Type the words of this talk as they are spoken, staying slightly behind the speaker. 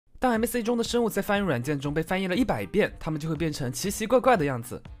当 MC 中的生物在翻译软件中被翻译了100遍，它们就会变成奇奇怪怪的样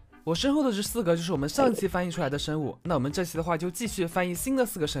子。我身后的这4个就是我们上一期翻译出来的生物，那我们这期的话就继续翻译新的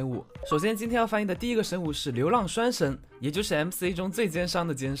4个生物。首先今天要翻译的第一个生物是流浪双生，也就是 MC 中最奸商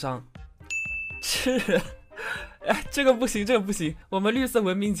的奸商。哎，这个不行，这个不行，我们绿色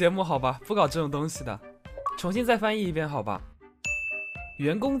文明节目好吧，不搞这种东西的。重新再翻译一遍好吧。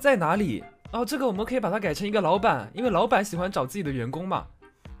员工在哪里？哦，这个我们可以把它改成一个老板，因为老板喜欢找自己的员工嘛。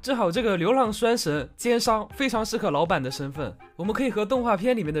正好这个流浪双神奸商非常适合老板的身份，我们可以和动画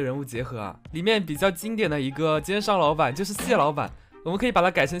片里面的人物结合啊。里面比较经典的一个奸商老板就是蟹老板，我们可以把它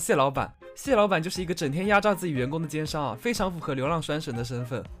改成蟹老板。蟹老板就是一个整天压榨自己员工的奸商啊，非常符合流浪双神的身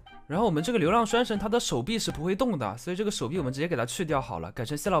份。然后我们这个流浪双神他的手臂是不会动的，所以这个手臂我们直接给它去掉好了，改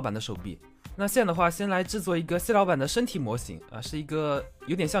成蟹老板的手臂。那现在的话，先来制作一个蟹老板的身体模型啊，是一个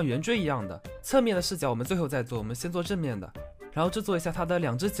有点像圆锥一样的，侧面的视角我们最后再做，我们先做正面的。然后制作一下它的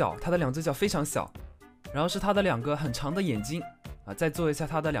2只脚，它的2只脚非常小，然后是它的2个很长的眼睛啊，再做一下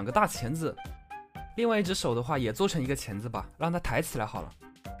它的2个大钳子。另外一只手的话也做成一个钳子吧，让它抬起来好了。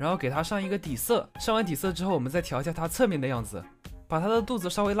然后给它上一个底色，上完底色之后，我们再调一下它侧面的样子。把他的肚子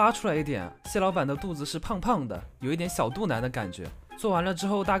稍微拉出来一点，蟹老板的肚子是胖胖的，有一点小肚腩的感觉。做完了之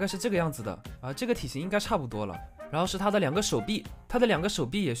后大概是这个样子的啊，这个体型应该差不多了。然后是他的2个手臂，他的2个手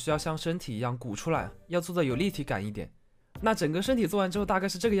臂也需要像身体一样鼓出来，要做的有立体感一点。那整个身体做完之后大概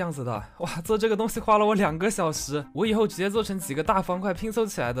是这个样子的。哇，做这个东西花了我2个小时，我以后直接做成几个大方块拼凑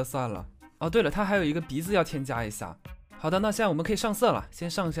起来的算了。哦，对了，它还有一个鼻子要添加一下。好的，那现在我们可以上色了，先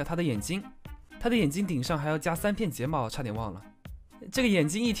上一下他的眼睛，他的眼睛顶上还要加3片睫毛，差点忘了。这个眼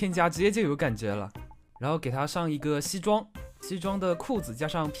睛一添加直接就有感觉了。然后给它上一个西装，西装的裤子加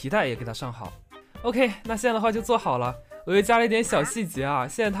上皮带也给它上好。 OK， 那现在的话就做好了。我又加了一点小细节啊，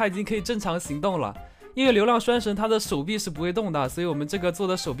现在它已经可以正常行动了。因为流浪双神它的手臂是不会动的，所以我们这个做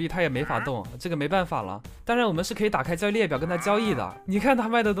的手臂它也没法动，这个没办法了。当然我们是可以打开交易列表跟它交易的。你看它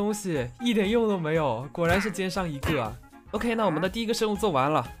卖的东西一点用都没有，果然是奸商一个啊。 OK， 那我们的第一个生物做完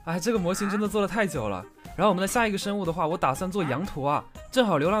了。哎，这个模型真的做了太久了。然后我们的下一个生物的话，我打算做羊驼啊，正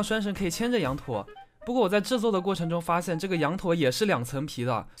好流浪双神可以牵着羊驼。不过我在制作的过程中发现，这个羊驼也是2层皮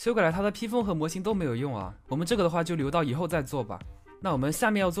的，修改了它的披风和模型都没有用啊。我们这个的话就留到以后再做吧。那我们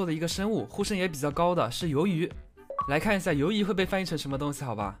下面要做的一个生物，呼声也比较高的是鱿鱼。来看一下鱿鱼会被翻译成什么东西，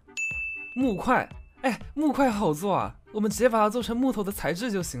好吧？木块，哎，木块好做啊，我们直接把它做成木头的材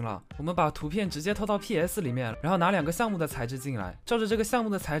质就行了。我们把图片直接拖到 PS 里面，然后拿2个项目的材质进来，照着这个项目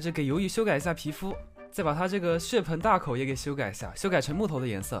的材质给鱿鱼修改一下皮肤。再把它这个血盆大口也给修改一下，修改成木头的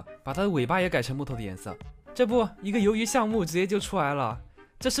颜色，把它的尾巴也改成木头的颜色。这不，一个鱿鱼项目直接就出来了，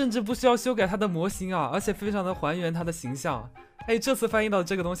这甚至不需要修改它的模型啊，而且非常的还原它的形象。哎，这次翻译到的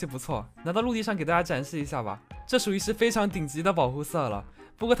这个东西不错，拿到陆地上给大家展示一下吧。这属于是非常顶级的保护色了，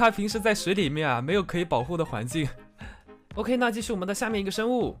不过它平时在水里面啊，没有可以保护的环境。OK， 那继续我们的下面一个生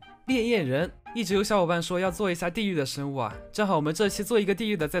物烈焰人。一直有小伙伴说要做一下地狱的生物啊，正好我们这期做一个地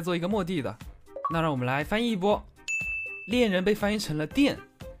狱的，再做一个末地的。那让我们来翻译一波。恋人被翻译成了电，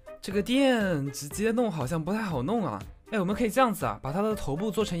这个电直接弄好像不太好弄啊。哎，我们可以这样子啊，把它的头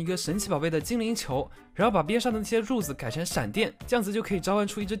部做成一个神奇宝贝的精灵球，然后把边上的那些柱子改成闪电，这样子就可以召唤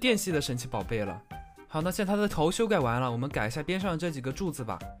出一只电系的神奇宝贝了。好，那现在它的头修改完了，我们改一下边上这几个柱子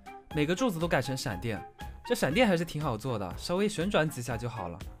吧，每个柱子都改成闪电。这闪电还是挺好做的，稍微旋转几下就好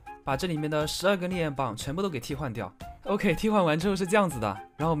了。把这里面的12根烈焰棒全部都给替换掉。OK， 替换完之后是这样子的，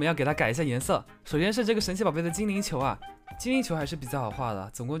然后我们要给它改一下颜色。首先是这个神奇宝贝的精灵球啊，精灵球还是比较好画的，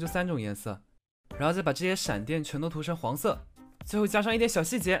总共就3种颜色。然后再把这些闪电全都涂成黄色，最后加上一点小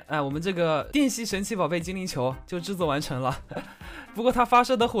细节，哎，我们这个电系神奇宝贝精灵球就制作完成了。不过它发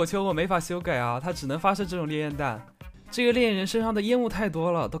射的火球我没法修改啊，它只能发射这种烈焰弹。这个烈焰人身上的烟雾太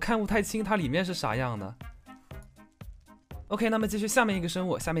多了，都看不太清它里面是啥样的。OK， 那么继续下面一个生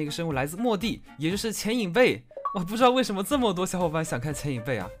物，下面一个生物来自末地，也就是前影背。我不知道为什么这么多小伙伴想看前影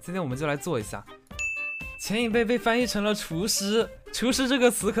背啊，今天我们就来做一下。前影背被翻译成了厨师，厨师这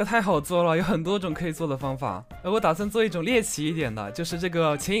个词可太好做了，有很多种可以做的方法。而我打算做一种猎奇一点的，就是这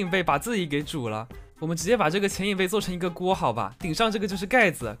个前影背把自己给煮了。我们直接把这个前影背做成一个锅，好吧？顶上这个就是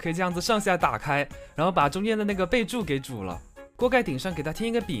盖子，可以这样子上下打开，然后把中间的那个背柱给煮了。锅盖顶上给它添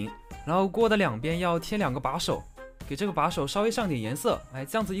一个柄，然后锅的2边要添2个把手，给这个把手稍微上点颜色，哎，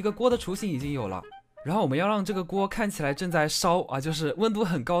这样子一个锅的雏形已经有了。然后我们要让这个锅看起来正在烧啊，就是温度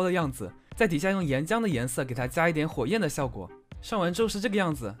很高的样子，在底下用岩浆的颜色给它加一点火焰的效果。上完之后是这个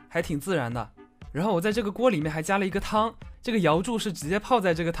样子，还挺自然的。然后我在这个锅里面还加了一个汤，这个瑶柱是直接泡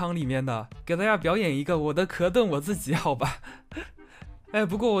在这个汤里面的，给大家表演一个我的壳炖我自己，好吧？哎，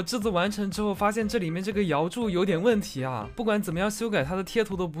不过我制作完成之后发现这里面这个摇柱有点问题啊，不管怎么样修改它的贴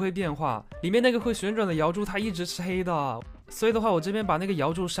图都不会变化，里面那个会旋转的摇柱它一直是黑的，所以的话我这边把那个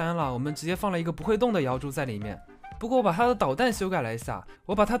摇柱删了，我们直接放了一个不会动的摇柱在里面。不过我把它的导弹修改了一下，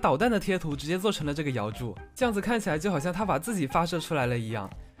我把它导弹的贴图直接做成了这个摇柱，这样子看起来就好像它把自己发射出来了一样。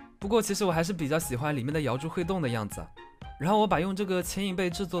不过其实我还是比较喜欢里面的摇柱会动的样子。然后我把用这个前影被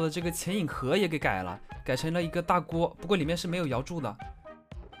制作的这个前影盒也给改了，改成了一个大锅，不过里面是没有摇柱的。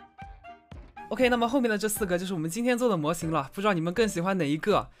OK， 那么后面的这4个就是我们今天做的模型了，不知道你们更喜欢哪一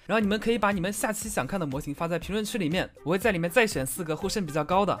个？然后你们可以把你们下期想看的模型发在评论区里面，我会在里面再选4个呼声比较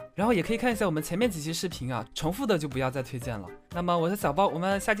高的，然后也可以看一下我们前面几期视频啊，重复的就不要再推荐了。那么我是小包，我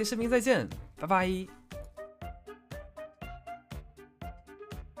们下期视频再见，拜拜。